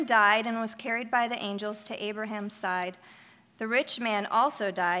died and was carried by the angels to Abraham's side. The rich man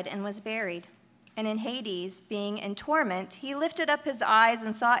also died and was buried. And in Hades, being in torment, he lifted up his eyes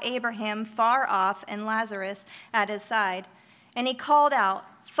and saw Abraham far off and Lazarus at his side. And he called out,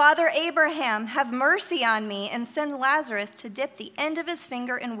 "Father Abraham, have mercy on me, and send Lazarus to dip the end of his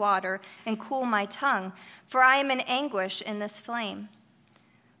finger in water and cool my tongue, for I am in anguish in this flame."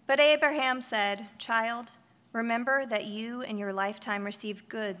 But Abraham said, "Child, remember that you in your lifetime received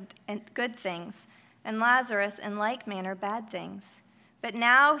good things, and Lazarus in like manner bad things. But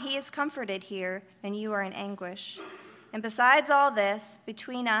now he is comforted here, and you are in anguish. And besides all this,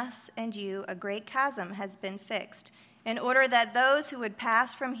 between us and you a great chasm has been fixed, in order that those who would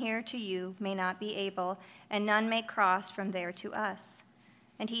pass from here to you may not be able, and none may cross from there to us."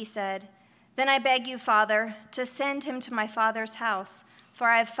 And he said, "Then I beg you, Father, to send him to my father's house, for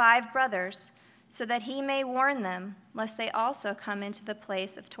I have 5 brothers, so that he may warn them, lest they also come into the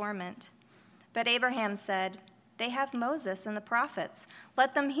place of torment." But Abraham said, "They have Moses and the prophets.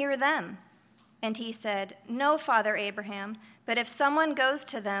 Let them hear them." And he said, "No, Father Abraham, but if someone goes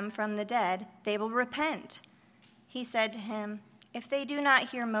to them from the dead, they will repent." He said to him, "If they do not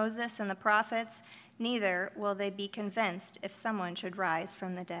hear Moses and the prophets, neither will they be convinced if someone should rise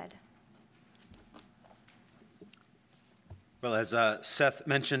from the dead." Well, as Seth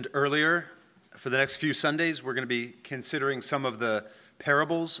mentioned earlier, for the next few Sundays, we're going to be considering some of the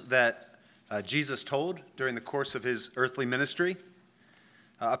parables that Jesus told during the course of his earthly ministry.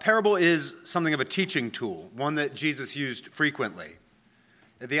 A parable is something of a teaching tool, one that Jesus used frequently.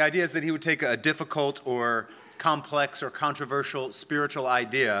 The idea is that he would take a difficult or complex or controversial spiritual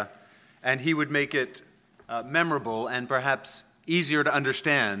idea, and he would make it memorable and perhaps easier to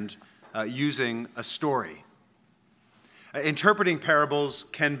understand using a story. Interpreting parables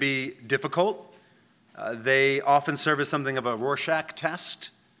can be difficult. They often serve as something of a Rorschach test,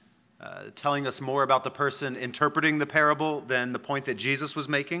 telling us more about the person interpreting the parable than the point that Jesus was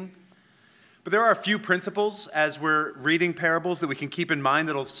making. But there are a few principles as we're reading parables that we can keep in mind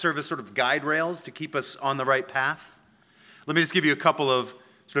that will serve as sort of guide rails to keep us on the right path. Let me just give you a couple of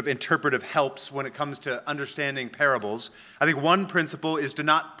sort of interpretive helps when it comes to understanding parables. I think one principle is to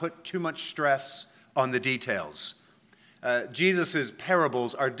not put too much stress on the details. Jesus'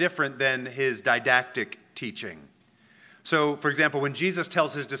 parables are different than his didactic teaching. So, for example, when Jesus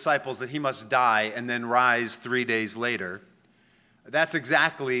tells his disciples that he must die and then rise 3 days later, that's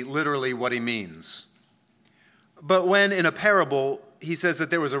exactly, literally what he means. But when in a parable he says that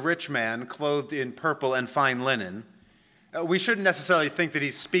there was a rich man clothed in purple and fine linen, we shouldn't necessarily think that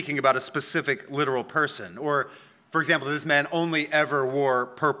he's speaking about a specific literal person. Or, for example, this man only ever wore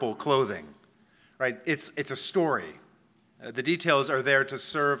purple clothing. Right? It's a story. The details are there to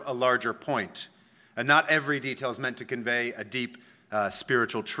serve a larger point. And not every detail is meant to convey a deep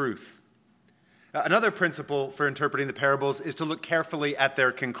spiritual truth. Another principle for interpreting the parables is to look carefully at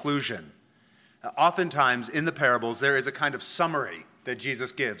their conclusion. Oftentimes in the parables, there is a kind of summary that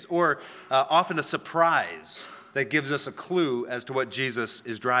Jesus gives, or often a surprise that gives us a clue as to what Jesus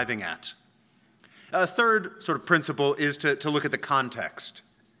is driving at. A third sort of principle is to look at the context.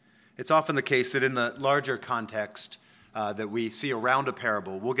 It's often the case that in the larger context that we see around a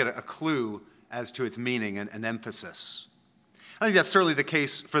parable, we'll get a clue as to its meaning and emphasis. I think that's certainly the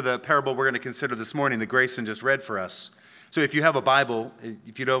case for the parable we're going to consider this morning that Grayson just read for us. So if you have a Bible,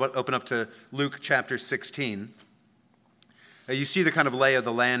 if you'd open up to Luke chapter 16, you see the kind of lay of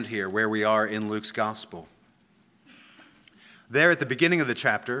the land here where we are in Luke's gospel. There at the beginning of the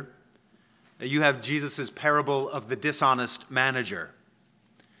chapter, you have Jesus' parable of the dishonest manager.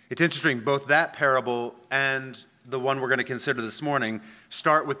 It's interesting, both that parable and the one we're going to consider this morning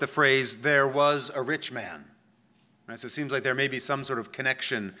start with the phrase, "There was a rich man." Right? So it seems like there may be some sort of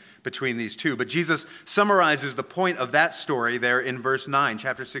connection between these two. But Jesus summarizes the point of that story there in verse 9,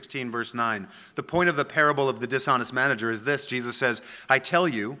 chapter 16, verse 9. The point of the parable of the dishonest manager is this. Jesus says, "I tell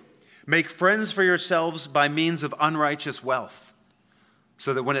you, make friends for yourselves by means of unrighteous wealth,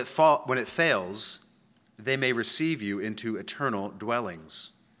 so that when it fails, they may receive you into eternal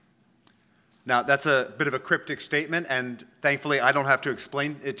dwellings." Now, that's a bit of a cryptic statement, and thankfully I don't have to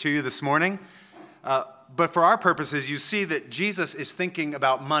explain it to you this morning. But for our purposes, you see that Jesus is thinking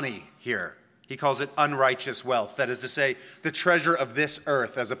about money here. He calls it unrighteous wealth. That is to say, the treasure of this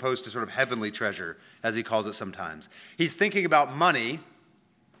earth as opposed to sort of heavenly treasure, as he calls it sometimes. He's thinking about money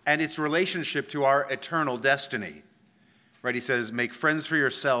and its relationship to our eternal destiny. Right? He says, "Make friends for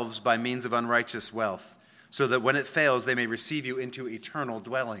yourselves by means of unrighteous wealth, so that when it fails, they may receive you into eternal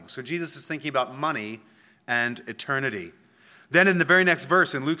dwellings." So Jesus is thinking about money and eternity. Then in the very next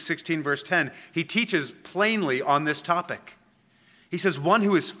verse, in Luke 16, verse 10, he teaches plainly on this topic. He says, one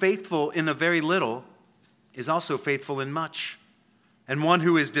who is faithful in a very little is also faithful in much. And one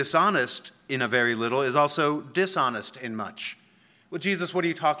who is dishonest in a very little is also dishonest in much. Well, Jesus, what are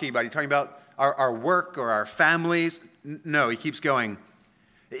you talking about? Are you talking about our work or our families? No, he keeps going.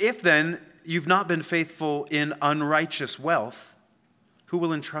 If then you've not been faithful in unrighteous wealth, who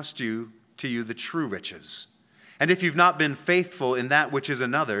will entrust to you the true riches? And if you've not been faithful in that which is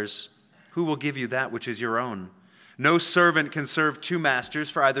another's, who will give you that which is your own? No servant can serve two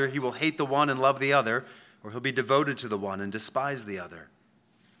masters, for either he will hate the one and love the other, or he'll be devoted to the one and despise the other.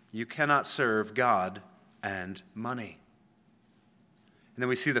 You cannot serve God and money. And then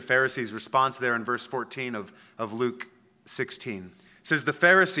we see the Pharisees' response there in verse 14 of Luke 16. It says, the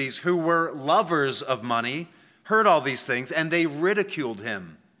Pharisees, who were lovers of money, heard all these things, and they ridiculed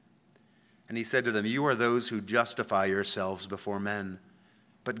him. And he said to them, you are those who justify yourselves before men,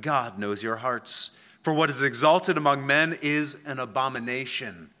 but God knows your hearts. For what is exalted among men is an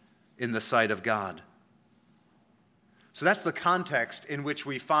abomination in the sight of God. So that's the context in which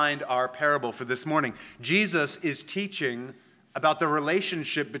we find our parable for this morning. Jesus is teaching about the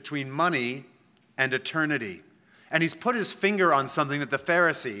relationship between money and eternity. And he's put his finger on something that the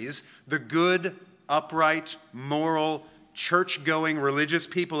Pharisees, the good, upright, moral, church-going, religious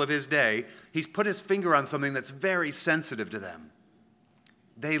people of his day, he's put his finger on something that's very sensitive to them.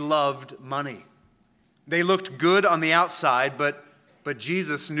 They loved money. They looked good on the outside, but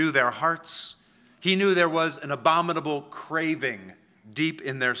Jesus knew their hearts. He knew there was an abominable craving deep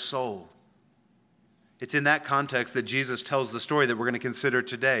in their soul. It's in that context that Jesus tells the story that we're going to consider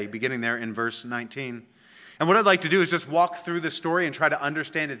today, beginning there in verse 19. And what I'd like to do is just walk through the story and try to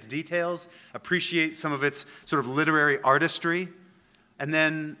understand its details, appreciate some of its sort of literary artistry, and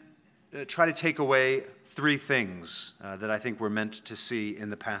then try to take away three things that I think we're meant to see in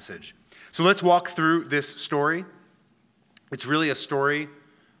the passage. So let's walk through this story. It's really a story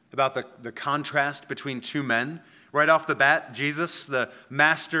about the contrast between two men. Right off the bat, Jesus, the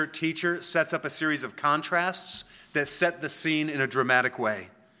master teacher, sets up a series of contrasts that set the scene in a dramatic way.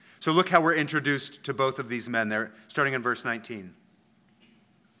 So look how we're introduced to both of these men there, starting in verse 19.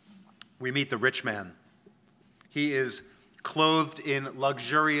 We meet the rich man. He is clothed in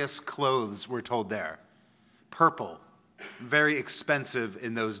luxurious clothes, we're told there. Purple, very expensive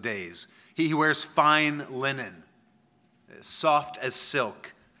in those days. He wears fine linen, soft as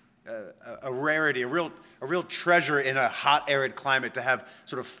silk, a rarity, a real treasure in a hot, arid climate to have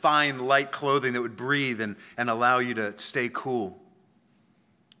sort of fine, light clothing that would breathe and allow you to stay cool.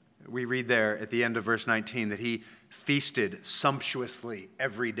 We read there at the end of verse 19 that he feasted sumptuously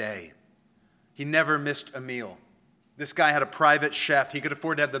every day. He never missed a meal. This guy had a private chef. He could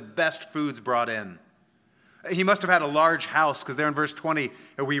afford to have the best foods brought in. He must have had a large house, because there in verse 20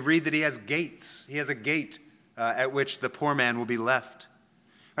 we read that he has gates. He has a gate at which the poor man will be left.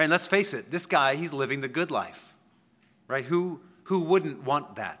 Right, and let's face it, this guy, he's living the good life. Right? Who wouldn't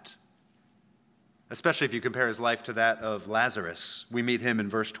want that? Especially if you compare his life to that of Lazarus. We meet him in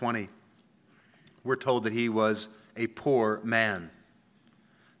verse 20. We're told that he was a poor man,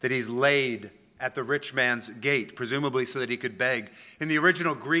 that he's laid at the rich man's gate, presumably so that he could beg. In the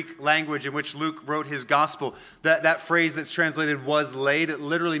original Greek language in which Luke wrote his gospel, that phrase that's translated was laid, it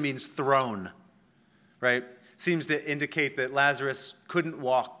literally means thrown, right? Seems to indicate that Lazarus couldn't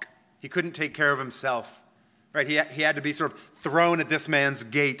walk. He couldn't take care of himself, right? He had to be sort of thrown at this man's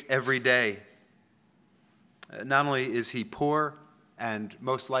gate every day. Not only is he poor and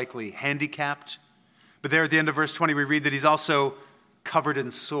most likely handicapped, but there at the end of verse 20 we read that he's also covered in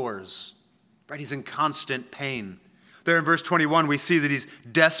sores. Right? He's in constant pain. There in verse 21, we see that he's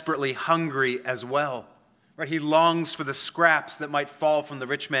desperately hungry as well. Right? He longs for the scraps that might fall from the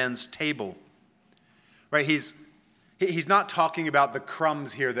rich man's table. Right? He's not talking about the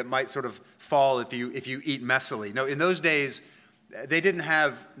crumbs here that might sort of fall if you eat messily. No, in those days, they didn't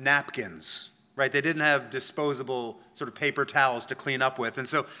have napkins. Right? They didn't have disposable sort of paper towels to clean up with. And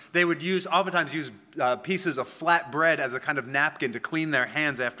so they would oftentimes use pieces of flat bread as a kind of napkin to clean their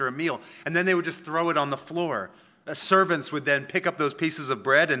hands after a meal. And then they would just throw it on the floor. Servants would then pick up those pieces of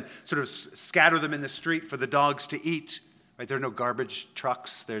bread and sort of scatter them in the street for the dogs to eat. Right? There are no garbage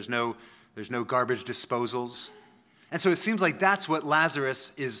trucks. There's no garbage disposals. And so it seems like that's what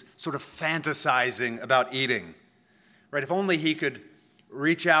Lazarus is sort of fantasizing about eating. Right? If only he could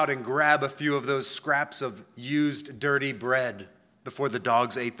reach out and grab a few of those scraps of used, dirty bread before the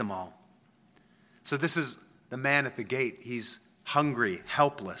dogs ate them all. So this is the man at the gate. He's hungry,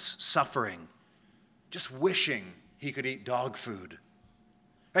 helpless, suffering, just wishing he could eat dog food.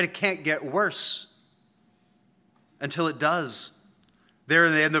 Right? It can't get worse until it does. There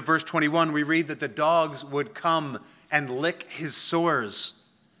in the end of verse 21, we read that the dogs would come and lick his sores.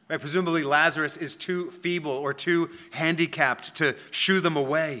 Right? Presumably Lazarus is too feeble or too handicapped to shoo them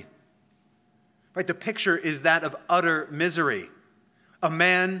away. Right? The picture is that of utter misery. A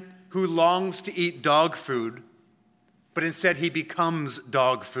man who longs to eat dog food, but instead he becomes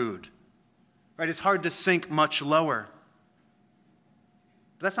dog food. Right? It's hard to sink much lower.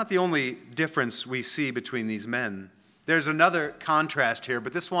 But that's not the only difference we see between these men. There's another contrast here,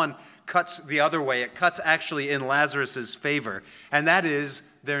 but this one cuts the other way. It cuts actually in Lazarus' favor, and that is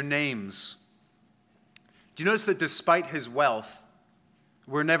their names. Do you notice that despite his wealth,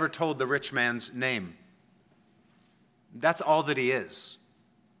 we're never told the rich man's name? That's all that he is.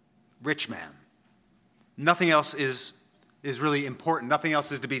 Rich man. Nothing else is really important. Nothing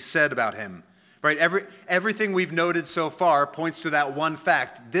else is to be said about him. Right? Everything we've noted so far points to that one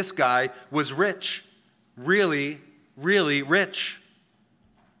fact. This guy was rich. Really, really rich.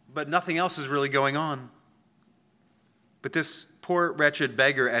 But nothing else is really going on. But this poor, wretched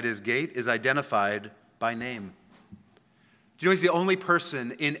beggar at his gate is identified by name. Do you know he's the only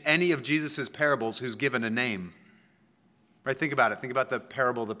person in any of Jesus' parables who's given a name? Right? Think about it. Think about the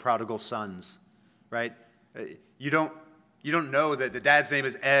parable of the prodigal sons. Right? You don't know that the dad's name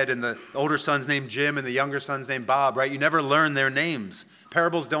is Ed and the older son's name Jim and the younger son's name Bob, right? You never learn their names.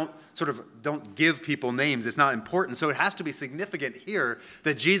 Parables don't give people names. It's not important. So it has to be significant here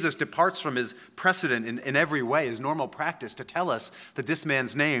that Jesus departs from his precedent in every way, his normal practice, to tell us that this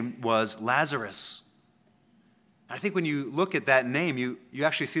man's name was Lazarus. I think when you look at that name, you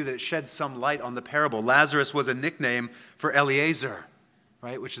actually see that it sheds some light on the parable. Lazarus was a nickname for Eliezer,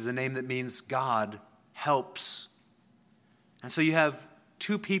 right? Which is a name that means God helps. And so you have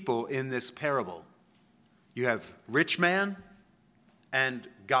two people in this parable. You have rich man and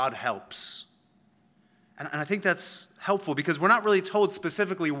God helps. And I think that's helpful because we're not really told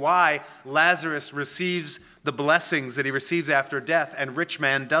specifically why Lazarus receives the blessings that he receives after death and rich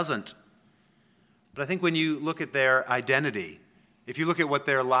man doesn't. But I think when you look at their identity, if you look at what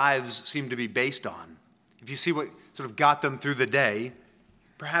their lives seem to be based on, if you see what sort of got them through the day,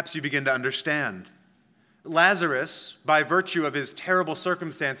 perhaps you begin to understand. Lazarus, by virtue of his terrible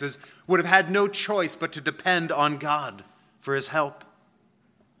circumstances, would have had no choice but to depend on God for his help.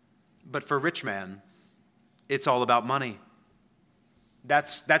 But for rich man, it's all about money.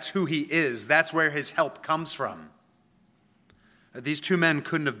 That's who he is. That's where his help comes from. These two men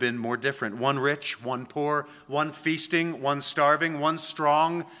couldn't have been more different. One rich, one poor, one feasting, one starving, one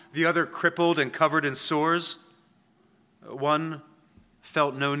strong, the other crippled and covered in sores. One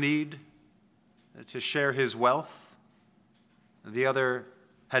felt no need to share his wealth. The other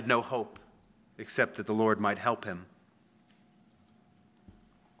had no hope except that the Lord might help him.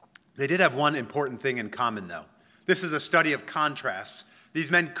 They did have one important thing in common, though. This is a study of contrasts. These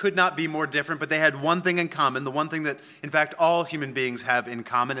men could not be more different, but they had one thing in common, the one thing that, in fact, all human beings have in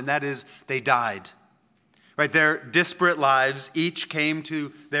common, and that is they died. Right? Their disparate lives each came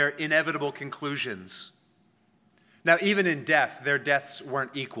to their inevitable conclusions. Now, even in death, their deaths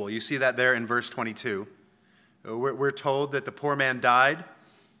weren't equal. You see that there in verse 22. We're told that the poor man died,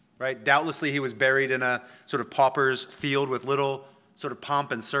 right? Doubtlessly, he was buried in a sort of pauper's field with little sort of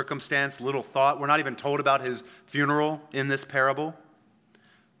pomp and circumstance, little thought. We're not even told about his funeral in this parable.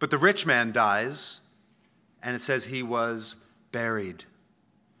 But the rich man dies, and it says he was buried,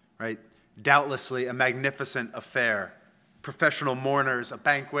 right? Doubtlessly, a magnificent affair. Professional mourners, a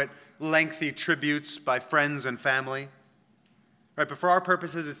banquet, lengthy tributes by friends and family. Right, but for our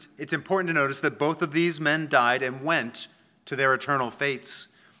purposes, it's important to notice that both of these men died and went to their eternal fates.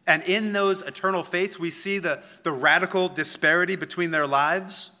 And in those eternal fates, we see the radical disparity between their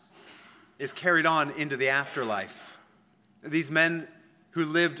lives is carried on into the afterlife. These men who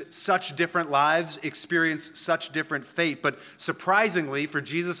lived such different lives experienced such different fate. But surprisingly, for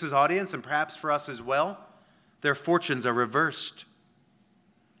Jesus' audience, and perhaps for us as well, their fortunes are reversed.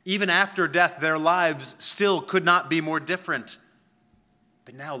 Even after death, their lives still could not be more different.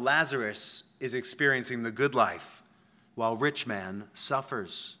 But now Lazarus is experiencing the good life, while rich man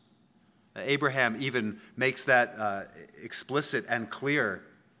suffers. Abraham even makes that explicit and clear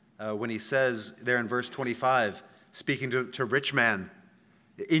when he says there in verse 25, speaking to rich man,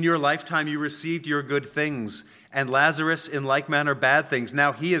 "In your lifetime you received your good things, and Lazarus in like manner bad things.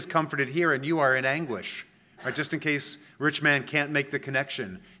 Now he is comforted here, and you are in anguish." Right, just in case rich man can't make the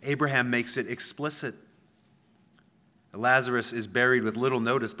connection, Abraham makes it explicit. Lazarus is buried with little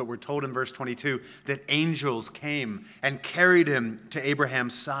notice, but we're told in verse 22 that angels came and carried him to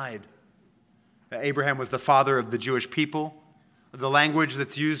Abraham's side. Abraham was the father of the Jewish people. The language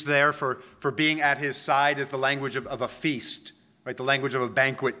that's used there for being at his side is the language of a feast, right? The language of a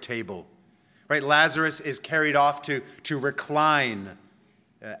banquet table. right? Lazarus is carried off to recline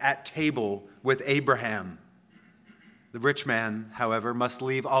at table with Abraham. The rich man, however, must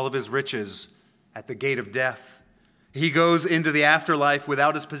leave all of his riches at the gate of death. He goes into the afterlife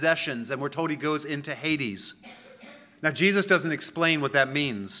without his possessions, and we're told he goes into Hades. Now, Jesus doesn't explain what that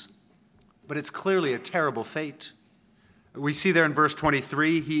means, but it's clearly a terrible fate. We see there in verse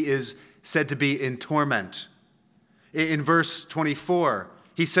 23, he is said to be in torment. In verse 24,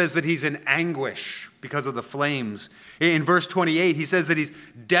 he says that he's in anguish because of the flames. In verse 28, he says that he's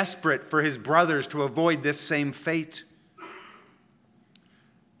desperate for his brothers to avoid this same fate.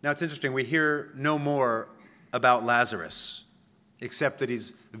 Now, it's interesting. We hear no more about Lazarus, except that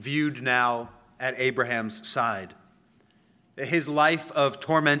he's viewed now at Abraham's side. His life of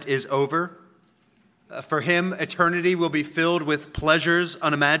torment is over. For him, eternity will be filled with pleasures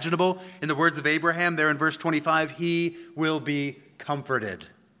unimaginable. In the words of Abraham, there in verse 25, he will be comforted.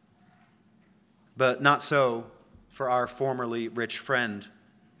 But not so for our formerly rich friend.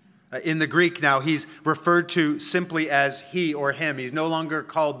 In the Greek now, he's referred to simply as he or him. He's no longer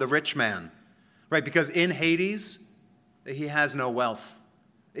called the rich man, right? Because in Hades, he has no wealth.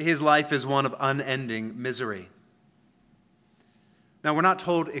 His life is one of unending misery. Now, we're not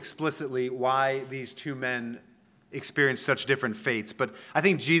told explicitly why these two men experienced such different fates, but I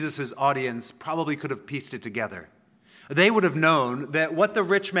think Jesus' audience probably could have pieced it together. They would have known that what the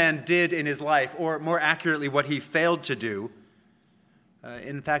rich man did in his life, or more accurately, what he failed to do,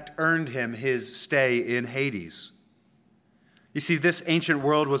 in fact, earned him his stay in Hades. You see, this ancient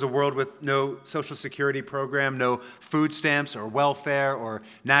world was a world with no social security program, no food stamps or welfare or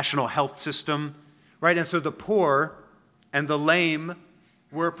national health system, right? And so the poor and the lame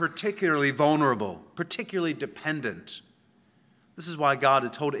were particularly vulnerable, particularly dependent. This is why God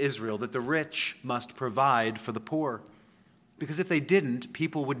had told Israel that the rich must provide for the poor, because if they didn't,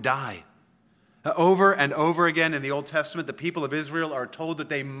 people would die. Over and over again in the Old Testament, the people of Israel are told that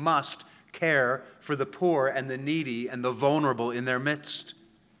they must care for the poor and the needy and the vulnerable in their midst.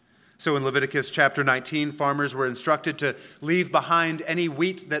 So in Leviticus chapter 19, farmers were instructed to leave behind any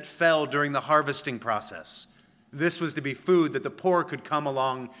wheat that fell during the harvesting process. This was to be food that the poor could come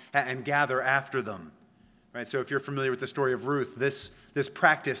along and gather after them. Right? So if you're familiar with the story of Ruth, this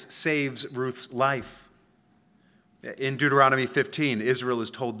practice saves Ruth's life. In Deuteronomy 15, Israel is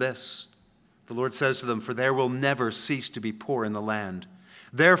told this. The Lord says to them, "For there will never cease to be poor in the land.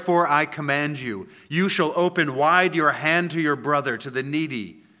 Therefore I command you, you shall open wide your hand to your brother, to the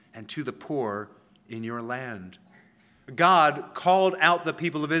needy, and to the poor in your land." God called out the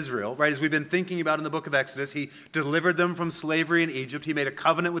people of Israel, right? As we've been thinking about in the book of Exodus, he delivered them from slavery in Egypt. He made a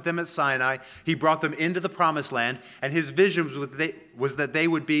covenant with them at Sinai. He brought them into the promised land, and his vision was that they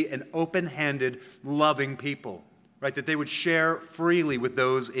would be an open-handed, loving people. Right, that they would share freely with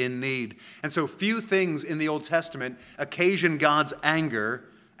those in need. And so few things in the Old Testament occasion God's anger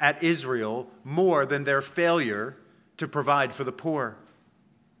at Israel more than their failure to provide for the poor.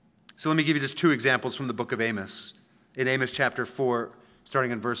 So let me give you just two examples from the book of Amos. In Amos chapter 4, starting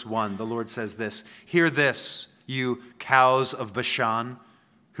in verse 1, the Lord says this, "Hear this, you cows of Bashan,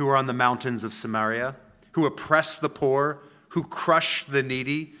 who are on the mountains of Samaria, who oppress the poor, who crush the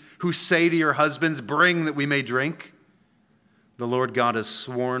needy, who say to your husbands, 'Bring that we may drink.' The Lord God has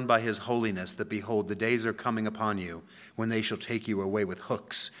sworn by his holiness that, behold, the days are coming upon you when they shall take you away with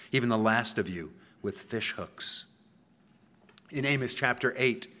hooks, even the last of you with fish hooks." In Amos chapter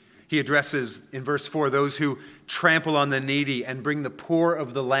 8, he addresses in verse 4 those who trample on the needy and bring the poor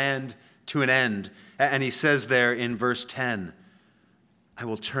of the land to an end. And he says there in verse 10, "I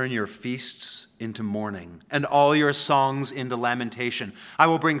will turn your feasts into mourning, and all your songs into lamentation. I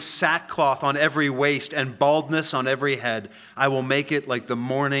will bring sackcloth on every waist and baldness on every head. I will make it like the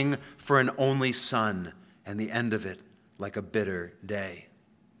mourning for an only son, and the end of it like a bitter day."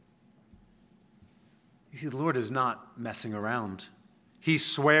 You see, the Lord is not messing around. He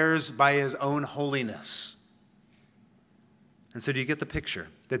swears by his own holiness. And so do you get the picture?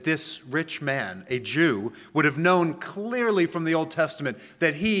 That this rich man, a Jew, would have known clearly from the Old Testament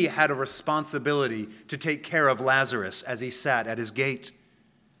that he had a responsibility to take care of Lazarus as he sat at his gate.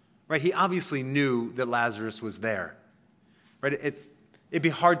 Right? He obviously knew that Lazarus was there. Right? It'd be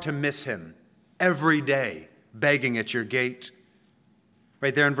hard to miss him every day begging at your gate.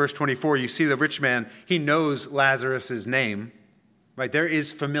 Right there in verse 24, you see the rich man, he knows Lazarus' name. Right? There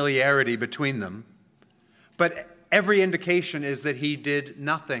is familiarity between them. But every indication is that he did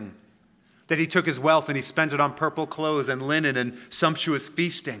nothing, that he took his wealth and he spent it on purple clothes and linen and sumptuous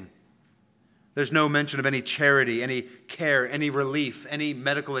feasting. There's no mention of any charity, any care, any relief, any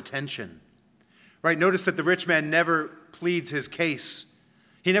medical attention. Right? Notice that the rich man never pleads his case.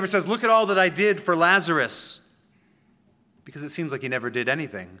 He never says, look at all that I did for Lazarus, because it seems like he never did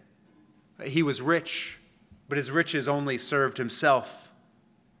anything. He was rich, but his riches only served himself.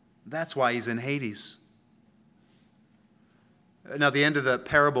 That's why he's in Hades. Now, the end of the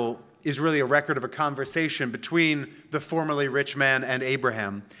parable is really a record of a conversation between the formerly rich man and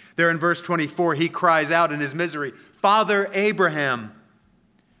Abraham. There in verse 24, he cries out in his misery, Father Abraham.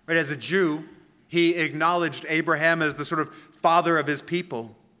 Right, as a Jew, he acknowledged Abraham as the sort of father of his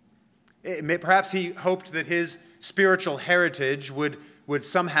people. Perhaps he hoped that his spiritual heritage would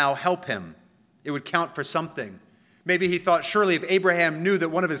somehow help him. It would count for something. Maybe he thought, surely if Abraham knew that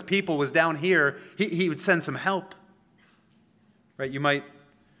one of his people was down here, he would send some help. Right? You might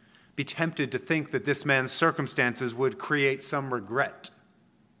be tempted to think that this man's circumstances would create some regret,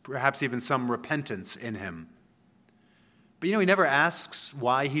 perhaps even some repentance in him. But he never asks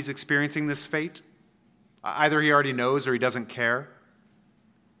why he's experiencing this fate. Either he already knows or he doesn't care.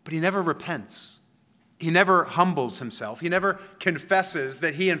 But he never repents. He never humbles himself. He never confesses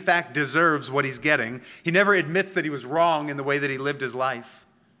that he in fact deserves what he's getting. He never admits that he was wrong in the way that he lived his life.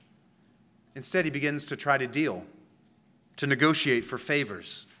 Instead, he begins to try to deal, to negotiate for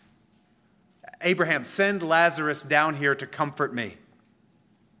favors. Abraham, send Lazarus down here to comfort me.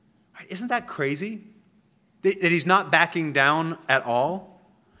 Isn't that crazy? That he's not backing down at all?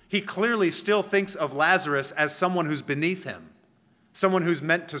 He clearly still thinks of Lazarus as someone who's beneath him, someone who's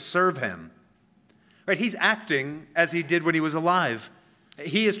meant to serve him. Right? He's acting as he did when he was alive.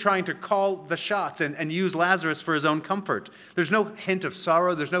 He is trying to call the shots and use Lazarus for his own comfort. There's no hint of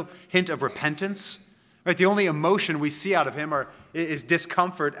sorrow. There's no hint of repentance. Right? The only emotion we see out of him is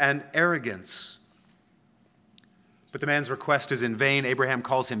discomfort and arrogance. But the man's request is in vain. Abraham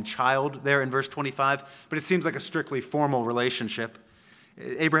calls him child there in verse 25, but it seems like a strictly formal relationship.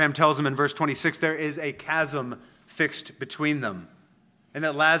 Abraham tells him in verse 26 there is a chasm fixed between them, and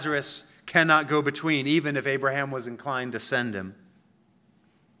that Lazarus cannot go between, even if Abraham was inclined to send him.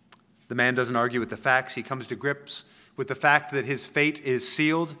 The man doesn't argue with the facts. He comes to grips with the fact that his fate is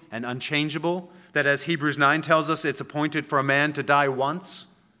sealed and unchangeable, that as Hebrews 9 tells us, it's appointed for a man to die once,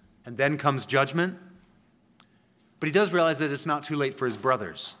 and then comes judgment. But he does realize that it's not too late for his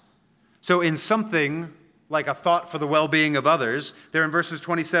brothers. So in something like a thought for the well-being of others, there in verses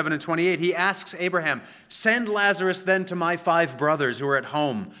 27 and 28, he asks Abraham, send Lazarus then to my 5 brothers who are at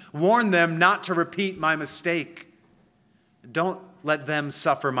home. Warn them not to repeat my mistake. Don't let them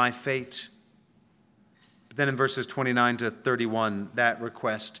suffer my fate. But then in verses 29 to 31, that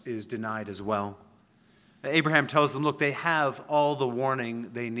request is denied as well. Abraham tells them, look, they have all the warning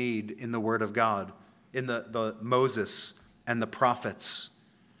they need in the Word of God, in the Moses and the prophets.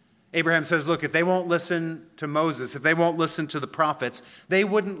 Abraham says, look, if they won't listen to Moses, if they won't listen to the prophets, they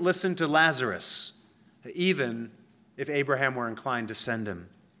wouldn't listen to Lazarus, even if Abraham were inclined to send him.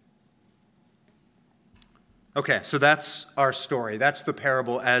 Okay, so that's our story. That's the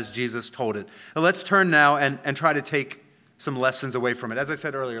parable as Jesus told it. Now let's turn now and try to take some lessons away from it. As I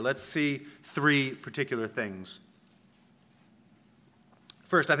said earlier, let's see 3 particular things.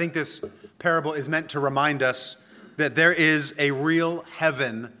 First, I think this parable is meant to remind us that there is a real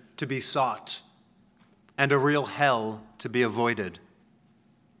heaven to be sought and a real hell to be avoided.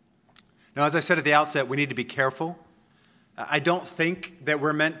 Now, as I said at the outset, we need to be careful. I don't think that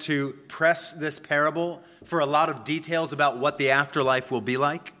we're meant to press this parable for a lot of details about what the afterlife will be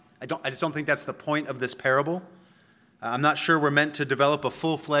like. I just don't think that's the point of this parable. I'm not sure we're meant to develop a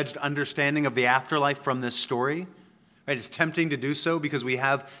full-fledged understanding of the afterlife from this story. Right? It's tempting to do so because we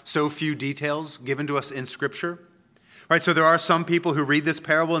have so few details given to us in Scripture. Right? So there are some people who read this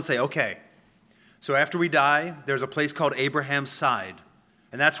parable and say, okay, so after we die, there's a place called Abraham's side.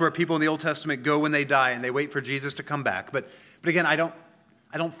 And that's where people in the Old Testament go when they die, and they wait for Jesus to come back. But again, I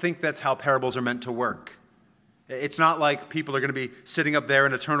don't think that's how parables are meant to work. It's not like people are going to be sitting up there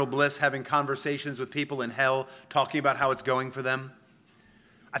in eternal bliss, having conversations with people in hell, talking about how it's going for them.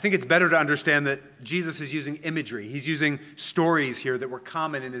 I think it's better to understand that Jesus is using imagery. He's using stories here that were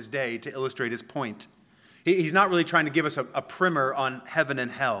common in his day to illustrate his point. He's not really trying to give us a primer on heaven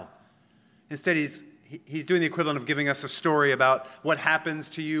and hell. Instead, he's doing the equivalent of giving us a story about what happens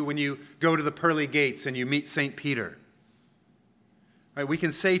to you when you go to the pearly gates and you meet St. Peter. Right? We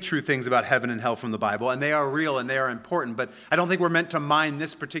can say true things about heaven and hell from the Bible, and they are real and they are important, but I don't think we're meant to mine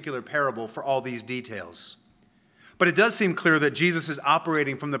this particular parable for all these details. But it does seem clear that Jesus is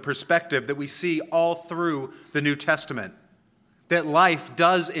operating from the perspective that we see all through the New Testament, that life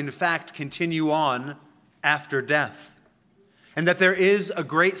does in fact continue on after death, and that there is a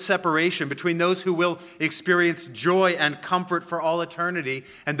great separation between those who will experience joy and comfort for all eternity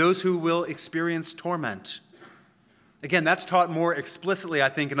and those who will experience torment. Again, that's taught more explicitly, I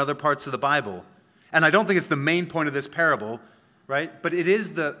think, in other parts of the Bible. And I don't think it's the main point of this parable, right? But it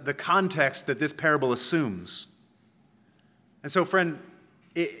is the context that this parable assumes. And so, friend,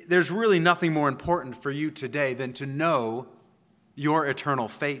 there's really nothing more important for you today than to know your eternal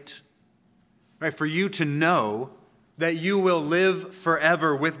fate, right? For you to know that you will live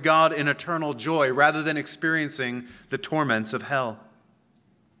forever with God in eternal joy rather than experiencing the torments of hell.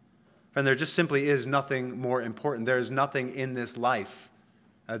 And there just simply is nothing more important. There is nothing in this life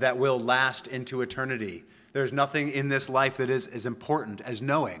that will last into eternity. There's nothing in this life that is as important as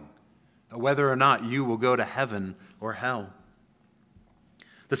knowing whether or not you will go to heaven or hell.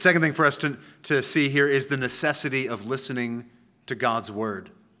 The second thing for us to see here is the necessity of listening to God's word.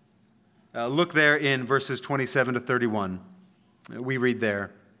 Look there in verses 27 to 31. We read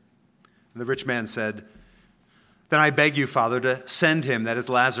there, the rich man said, "Then I beg you, Father, to send him, that is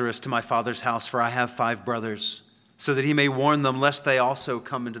Lazarus, to my father's house, for I have 5 brothers, so that he may warn them, lest they also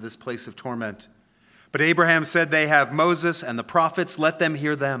come into this place of torment. But Abraham said, they have Moses and the prophets, let them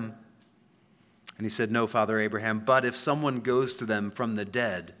hear them. And he said, no, Father Abraham, but if someone goes to them from the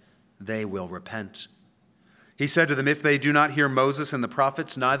dead, they will repent. He said to them, if they do not hear Moses and the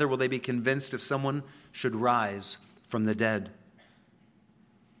prophets, neither will they be convinced if someone should rise from the dead."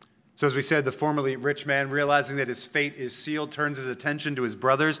 So as we said, the formerly rich man, realizing that his fate is sealed, turns his attention to his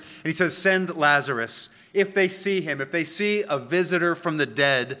brothers, and he says, send Lazarus. If they see him, if they see a visitor from the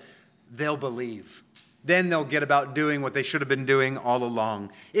dead, they'll believe. Then they'll get about doing what they should have been doing all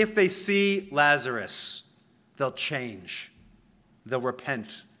along. If they see Lazarus, they'll change. They'll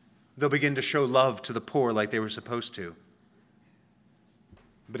repent. They'll begin to show love to the poor like they were supposed to.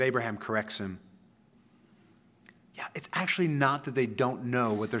 But Abraham corrects him. Yeah, it's actually not that they don't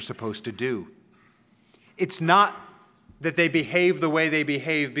know what they're supposed to do. It's not that they behave the way they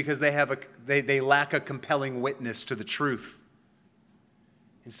behave because they lack a compelling witness to the truth.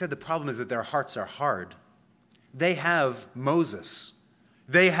 Instead, the problem is that their hearts are hard. They have Moses.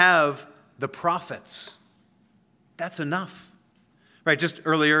 They have the prophets. That's enough. Right, just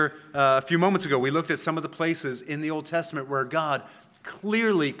earlier, a few moments ago, we looked at some of the places in the Old Testament where God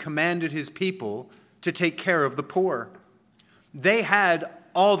clearly commanded his people to take care of the poor. They had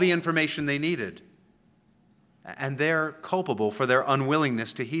all the information they needed, and they're culpable for their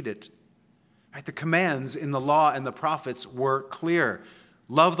unwillingness to heed it. Right, the commands in the law and the prophets were clear.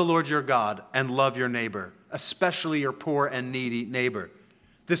 Love the Lord your God and love your neighbor, especially your poor and needy neighbor.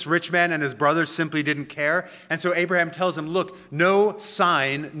 This rich man and his brothers simply didn't care. And so Abraham tells him, look, no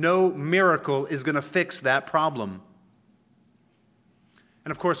sign, no miracle is going to fix that problem.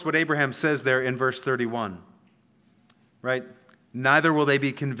 And of course, what Abraham says there in verse 31, right? Neither will they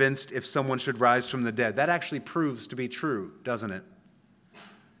be convinced if someone should rise from the dead. That actually proves to be true, doesn't it?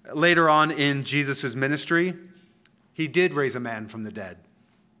 Later on in Jesus' ministry, he did raise a man from the dead.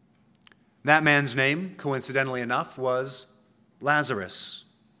 That man's name, coincidentally enough, was Lazarus.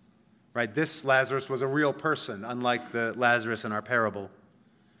 Right? This Lazarus was a real person, unlike the Lazarus in our parable.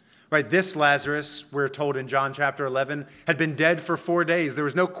 Right? This Lazarus, we're told in John chapter 11, had been dead for 4 days. There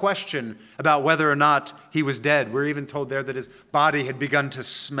was no question about whether or not he was dead. We're even told there that his body had begun to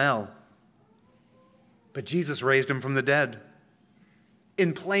smell. But Jesus raised him from the dead.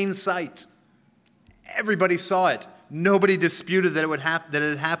 In plain sight. Everybody saw it. Nobody disputed that it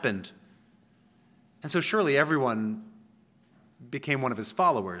had happened. And so surely everyone became one of his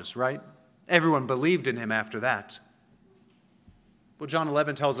followers, right? Everyone believed in him after that. Well, John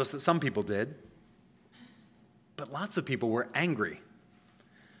 11 tells us that some people did, but lots of people were angry.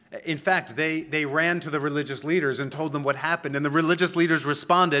 In fact, they ran to the religious leaders and told them what happened, and the religious leaders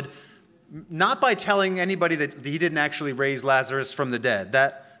responded not by telling anybody that he didn't actually raise Lazarus from the dead.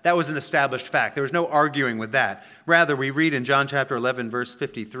 That was an established fact. There was no arguing with that. Rather, we read in John chapter 11, verse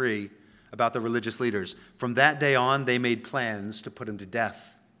 53, about the religious leaders. From that day on, they made plans to put him to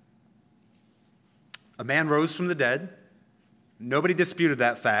death. A man rose from the dead. Nobody disputed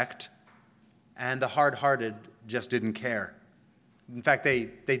that fact. And the hard-hearted just didn't care. In fact,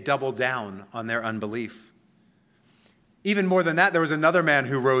 they doubled down on their unbelief. Even more than that, there was another man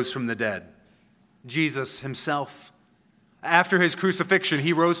who rose from the dead, Jesus himself. After his crucifixion,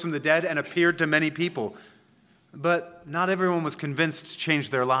 he rose from the dead and appeared to many people. But not everyone was convinced to change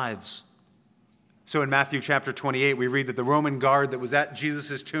their lives. So in Matthew chapter 28, we read that the Roman guard that was at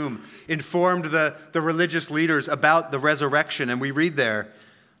Jesus' tomb informed the religious leaders about the resurrection. And we read there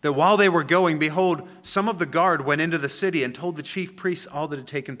that while they were going, behold, some of the guard went into the city and told the chief priests all that had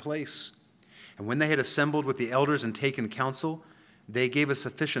taken place. And when they had assembled with the elders and taken counsel, they gave a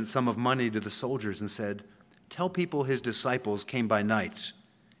sufficient sum of money to the soldiers and said, tell people his disciples came by night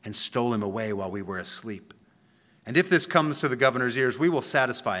and stole him away while we were asleep. And if this comes to the governor's ears, we will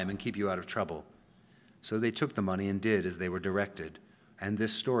satisfy him and keep you out of trouble." So they took the money and did as they were directed. And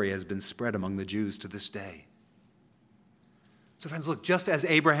this story has been spread among the Jews to this day. So friends, look, just as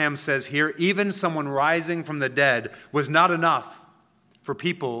Abraham says here, even someone rising from the dead was not enough for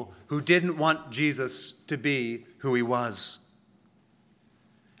people who didn't want Jesus to be who he was.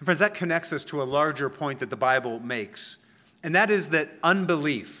 And friends, that connects us to a larger point that the Bible makes, and that is that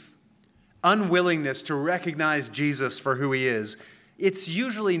unbelief, unwillingness to recognize Jesus for who he is, it's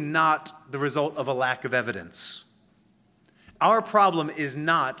usually not the result of a lack of evidence. Our problem is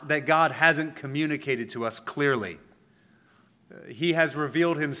not that God hasn't communicated to us clearly. He has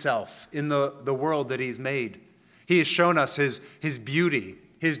revealed himself in the world that he's made. He has shown us his beauty,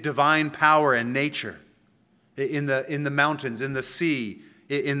 his divine power and nature in the mountains, in the sea,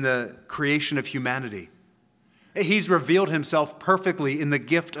 in the creation of humanity. He's revealed himself perfectly in the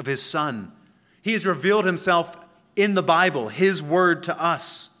gift of his Son. He has revealed himself in the Bible, his word to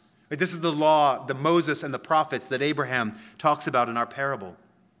us. This is the law, the Moses and the prophets that Abraham talks about in our parable.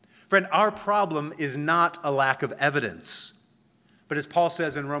 Friend, our problem is not a lack of evidence. But as Paul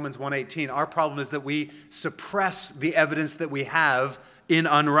says in Romans 1:18, our problem is that we suppress the evidence that we have in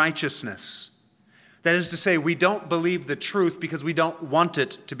unrighteousness. That is to say, we don't believe the truth because we don't want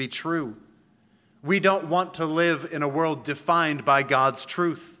it to be true. We don't want to live in a world defined by God's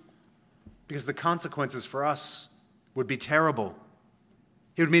truth because the consequences for us would be terrible.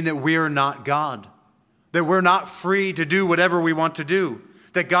 It would mean that we're not God, that we're not free to do whatever we want to do,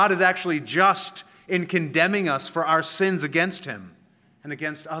 that God is actually just in condemning us for our sins against him and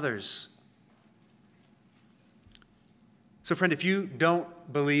against others. So friend, if you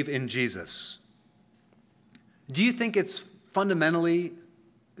don't believe in Jesus, do you think it's fundamentally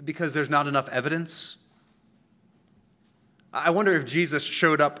because there's not enough evidence? I wonder if Jesus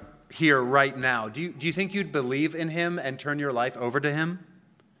showed up here right now. Do you think you'd believe in him and turn your life over to him?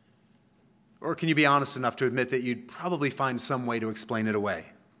 Or can you be honest enough to admit that you'd probably find some way to explain it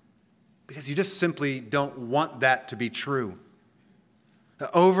away? Because you just simply don't want that to be true.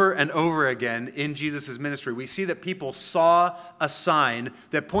 Over and over again in Jesus' ministry, we see that people saw a sign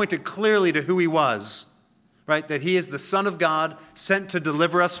that pointed clearly to who he was, right? That he is the Son of God sent to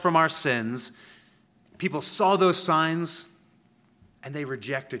deliver us from our sins. People saw those signs and they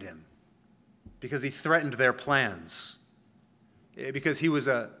rejected him because he threatened their plans, because he was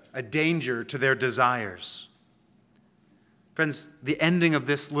a danger to their desires. Friends, the ending of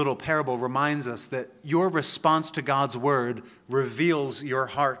this little parable reminds us that your response to God's word reveals your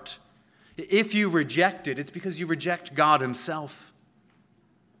heart. If you reject it, it's because you reject God himself.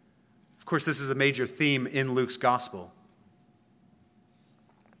 Of course, this is a major theme in Luke's gospel.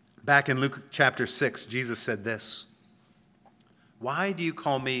 Back in Luke chapter 6, Jesus said this, "Why do you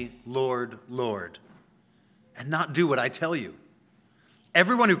call me Lord, Lord, and not do what I tell you?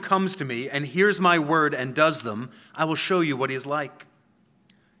 Everyone who comes to me and hears my word and does them, I will show you what he is like.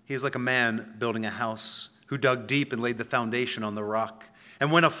 He is like a man building a house who dug deep and laid the foundation on the rock. And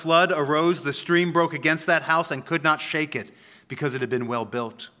when a flood arose, the stream broke against that house and could not shake it because it had been well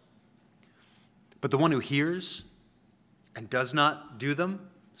built. But the one who hears and does not do them,"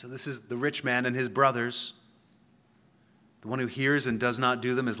 so this is the rich man and his brothers, "the one who hears and does not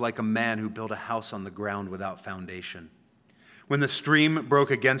do them is like a man who built a house on the ground without foundation. When the stream broke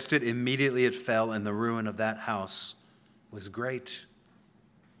against it, immediately it fell, and the ruin of that house was great."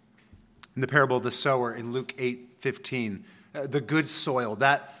 In the parable of the sower in Luke 8:15, the good soil,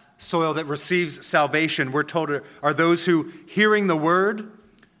 that soil that receives salvation, we're told are those who, hearing the word,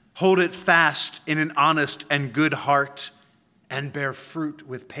 hold it fast in an honest and good heart and bear fruit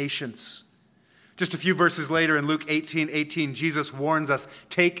with patience. Just a few verses later in Luke 18:18, Jesus warns us,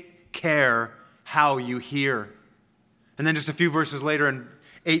 take care how you hear. And then just a few verses later in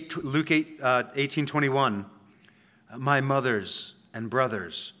Luke 18:21, "My mothers and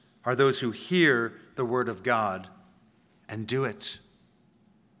brothers are those who hear the word of God and do it."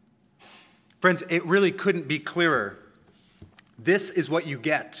 Friends, it really couldn't be clearer. This is what you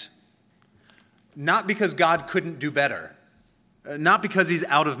get. Not because God couldn't do better, not because he's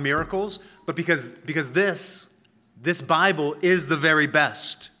out of miracles, but because this Bible is the very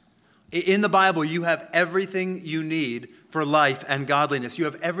best. In the Bible, you have everything you need for life and godliness. You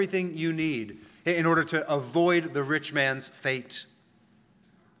have everything you need in order to avoid the rich man's fate.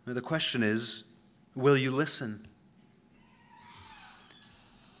 Now, the question is, will you listen?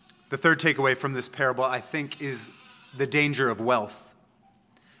 The third takeaway from this parable, I think, is the danger of wealth.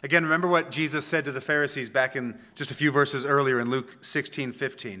 Again, remember what Jesus said to the Pharisees back in just a few verses earlier in Luke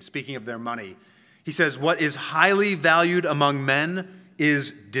 16:15, speaking of their money. He says, "What is highly valued among men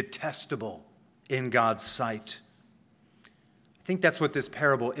is detestable in God's sight." think that's what this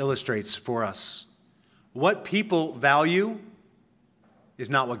parable illustrates for us. What people value is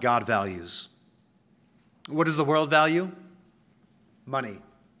not what God values. What does the world value? Money,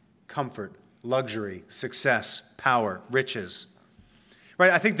 comfort, luxury, success, power, riches.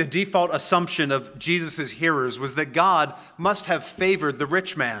 Right? I think the default assumption of Jesus' hearers was that God must have favored the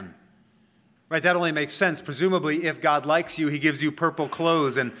rich man. Right? That only makes sense. Presumably, if God likes you, he gives you purple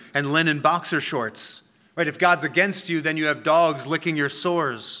clothes and linen boxer shorts. Right? If God's against you, then you have dogs licking your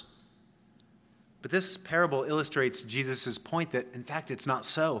sores. But this parable illustrates Jesus' point that, in fact, it's not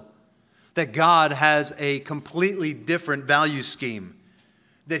so. That God has a completely different value scheme.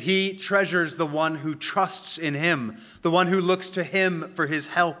 That he treasures the one who trusts in him, the one who looks to him for his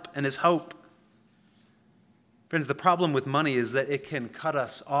help and his hope. Friends, the problem with money is that it can cut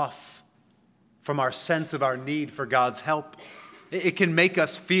us off from our sense of our need for God's help. It can make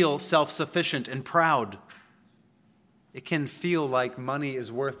us feel self-sufficient and proud. It can feel like money is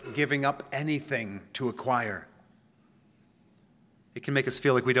worth giving up anything to acquire. It can make us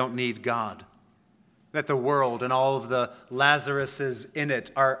feel like we don't need God, that the world and all of the Lazaruses in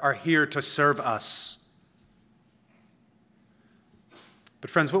it are here to serve us. But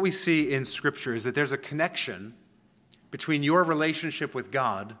friends, what we see in Scripture is that there's a connection between your relationship with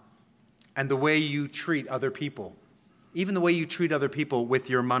God and the way you treat other people, even the way you treat other people with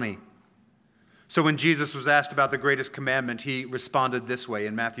your money. So when Jesus was asked about the greatest commandment, he responded this way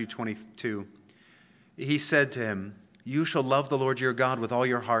in Matthew 22. He said to him, "You shall love the Lord your God with all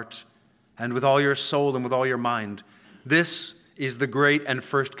your heart and with all your soul and with all your mind. This is the great and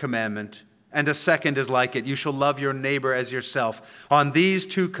first commandment, and a second is like it. You shall love your neighbor as yourself. On these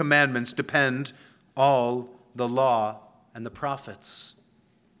two commandments depend all the law and the prophets."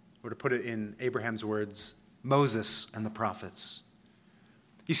 Or to put it in Abraham's words, Moses and the prophets.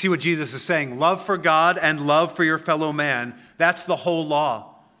 You see what Jesus is saying? Love for God and love for your fellow man. That's the whole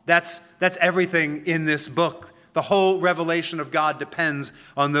law. That's everything in this book. The whole revelation of God depends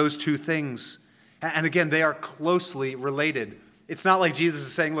on those two things. And again, they are closely related. It's not like Jesus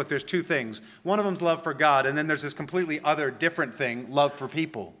is saying, look, there's two things. One of them's love for God, and then there's this completely other different thing, love for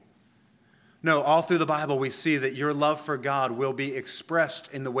people. No, all through the Bible we see that your love for God will be expressed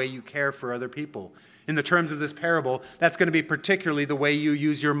in the way you care for other people. In the terms of this parable, that's going to be particularly the way you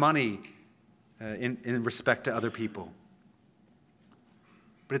use your money in respect to other people.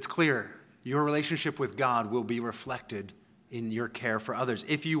 But it's clear, your relationship with God will be reflected in your care for others.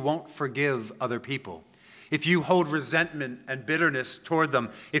 If you won't forgive other people, if you hold resentment and bitterness toward them,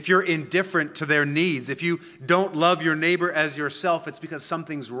 if you're indifferent to their needs, if you don't love your neighbor as yourself, it's because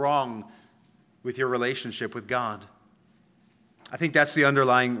something's wrong with your relationship with God. I think that's the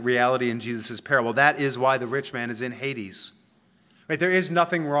underlying reality in Jesus' parable. That is why the rich man is in Hades. Right? There is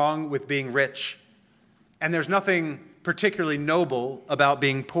nothing wrong with being rich, and there's nothing particularly noble about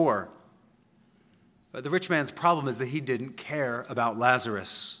being poor. But the rich man's problem is that he didn't care about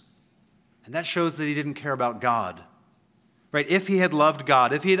Lazarus, and that shows that he didn't care about God. Right? If he had loved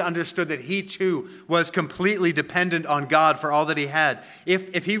God, if he had understood that he too was completely dependent on God for all that he had,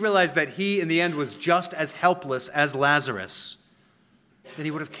 if he realized that he in the end was just as helpless as Lazarus, then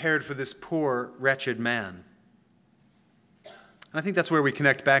he would have cared for this poor, wretched man. And I think that's where we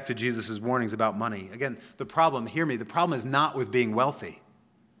connect back to Jesus' warnings about money. Again, the problem, hear me, the problem is not with being wealthy.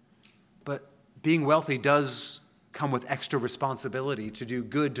 But being wealthy does come with extra responsibility to do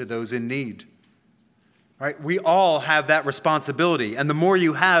good to those in need. Right? We all have that responsibility. And the more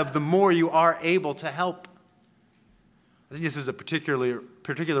you have, the more you are able to help. I think this is a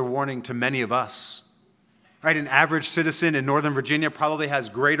particular warning to many of us. Right? An average citizen in Northern Virginia probably has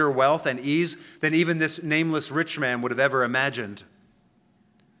greater wealth and ease than even this nameless rich man would have ever imagined.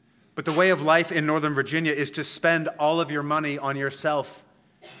 But the way of life in Northern Virginia is to spend all of your money on yourself.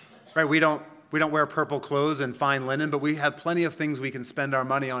 Right? We don't wear purple clothes and fine linen, but we have plenty of things we can spend our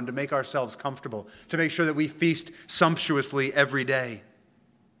money on to make ourselves comfortable, to make sure that we feast sumptuously every day.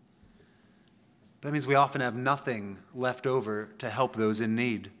 That means we often have nothing left over to help those in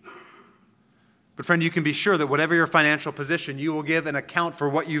need. But friend, you can be sure that whatever your financial position, you will give an account for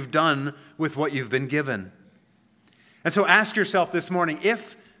what you've done with what you've been given. And so ask yourself this morning,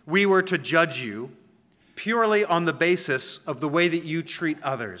 if we were to judge you purely on the basis of the way that you treat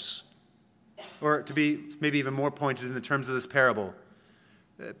others, or to be maybe even more pointed in the terms of this parable,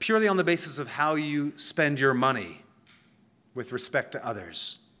 purely on the basis of how you spend your money with respect to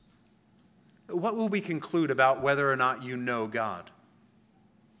others, what will we conclude about whether or not you know God?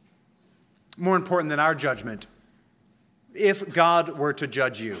 More important than our judgment, if God were to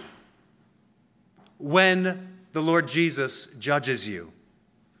judge you, when the Lord Jesus judges you,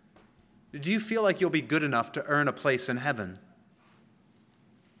 do you feel like you'll be good enough to earn a place in heaven?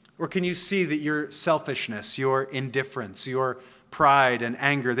 Or can you see that your selfishness, your indifference, your pride and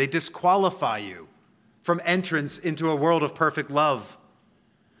anger, they disqualify you from entrance into a world of perfect love?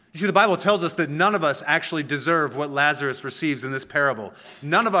 You see, the Bible tells us that none of us actually deserve what Lazarus receives in this parable.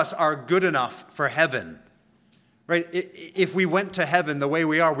 None of us are good enough for heaven, right? If we went to heaven the way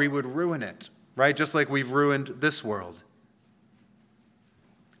we are, we would ruin it, right? Just like we've ruined this world.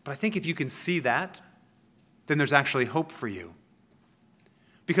 But I think if you can see that, then there's actually hope for you.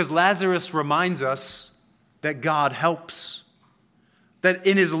 Because Lazarus reminds us that God helps. That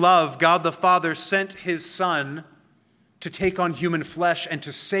in his love, God the Father sent his Son to take on human flesh and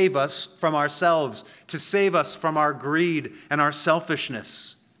to save us from ourselves, to save us from our greed and our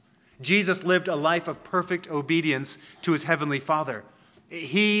selfishness. Jesus lived a life of perfect obedience to his heavenly Father.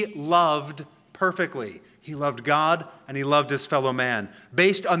 He loved perfectly. He loved God and he loved his fellow man.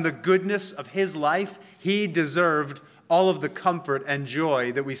 Based on the goodness of his life, he deserved all of the comfort and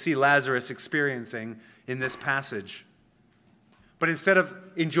joy that we see Lazarus experiencing in this passage. But instead of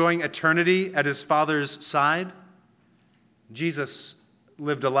enjoying eternity at his Father's side, Jesus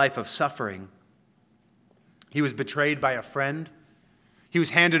lived a life of suffering. He was betrayed by a friend. He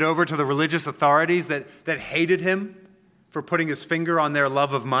was handed over to the religious authorities that hated him for putting his finger on their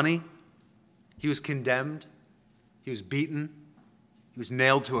love of money. He was condemned. He was beaten. He was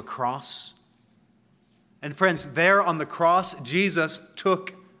nailed to a cross. And friends, there on the cross, Jesus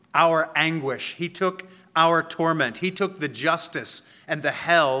took our anguish. He took our torment. He took the justice and the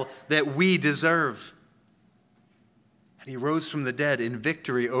hell that we deserve. And he rose from the dead in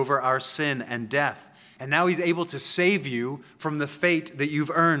victory over our sin and death. And now he's able to save you from the fate that you've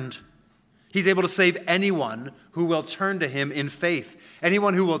earned. He's able to save anyone who will turn to him in faith.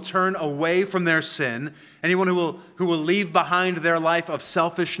 Anyone who will turn away from their sin. Anyone who will leave behind their life of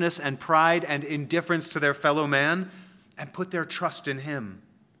selfishness and pride and indifference to their fellow man and put their trust in him.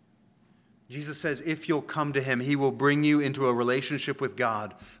 Jesus says if you'll come to him, he will bring you into a relationship with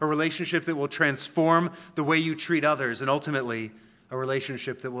God, a relationship that will transform the way you treat others, and ultimately a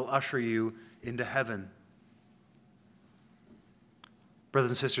relationship that will usher you into heaven.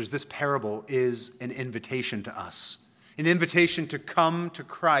 Brothers and sisters, this parable is an invitation to us, an invitation to come to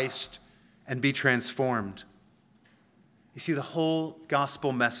Christ and be transformed. You see, the whole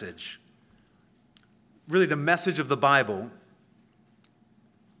gospel message, really the message of the Bible,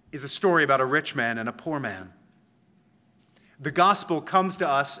 is a story about a rich man and a poor man. The gospel comes to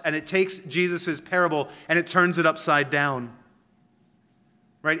us and it takes Jesus' parable and it turns it upside down.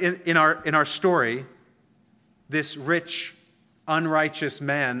 Right? In our story, this rich, unrighteous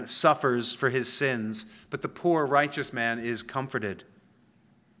man suffers for his sins, but the poor, righteous man is comforted.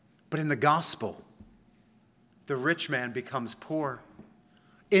 But in the gospel, the rich man becomes poor.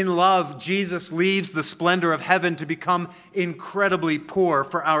 In love, Jesus leaves the splendor of heaven to become incredibly poor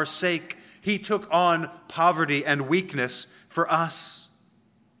for our sake. He took on poverty and weakness for us.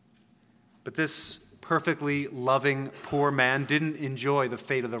 But this perfectly loving poor man didn't enjoy the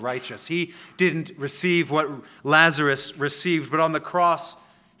fate of the righteous. He didn't receive what Lazarus received, but on the cross,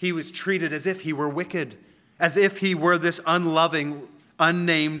 he was treated as if he were wicked, as if he were this unloving,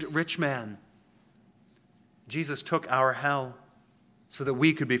 unnamed rich man. Jesus took our hell so that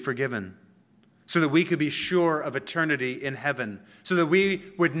we could be forgiven, so that we could be sure of eternity in heaven, so that we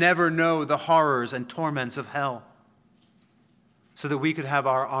would never know the horrors and torments of hell, so that we could have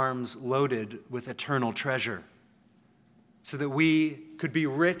our arms loaded with eternal treasure, so that we could be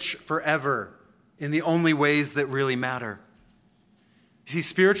rich forever in the only ways that really matter. You see,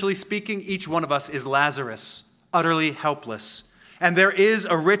 spiritually speaking, each one of us is Lazarus, utterly helpless. And there is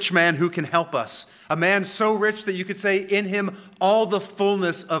a rich man who can help us, a man so rich that you could say in him all the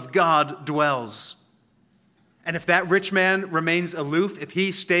fullness of God dwells. And if that rich man remains aloof, if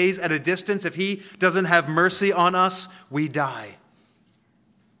he stays at a distance, if he doesn't have mercy on us, we die.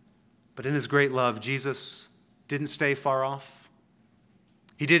 But in his great love, Jesus didn't stay far off.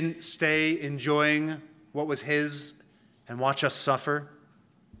 He didn't stay enjoying what was his and watch us suffer.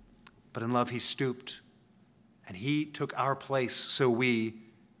 But in love, he stooped. And he took our place so we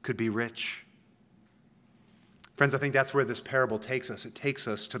could be rich. Friends, I think that's where this parable takes us. It takes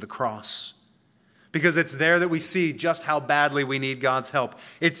us to the cross. Because it's there that we see just how badly we need God's help.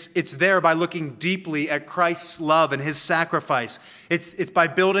 It's there by looking deeply at Christ's love and his sacrifice. It's by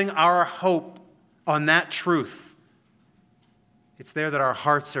building our hope on that truth. It's there that our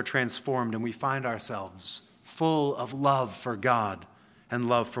hearts are transformed and we find ourselves full of love for God and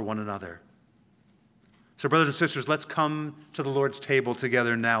love for one another. So brothers and sisters, let's come to the Lord's table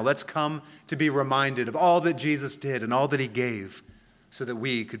together now. Let's come to be reminded of all that Jesus did and all that he gave so that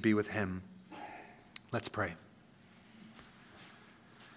we could be with him. Let's pray.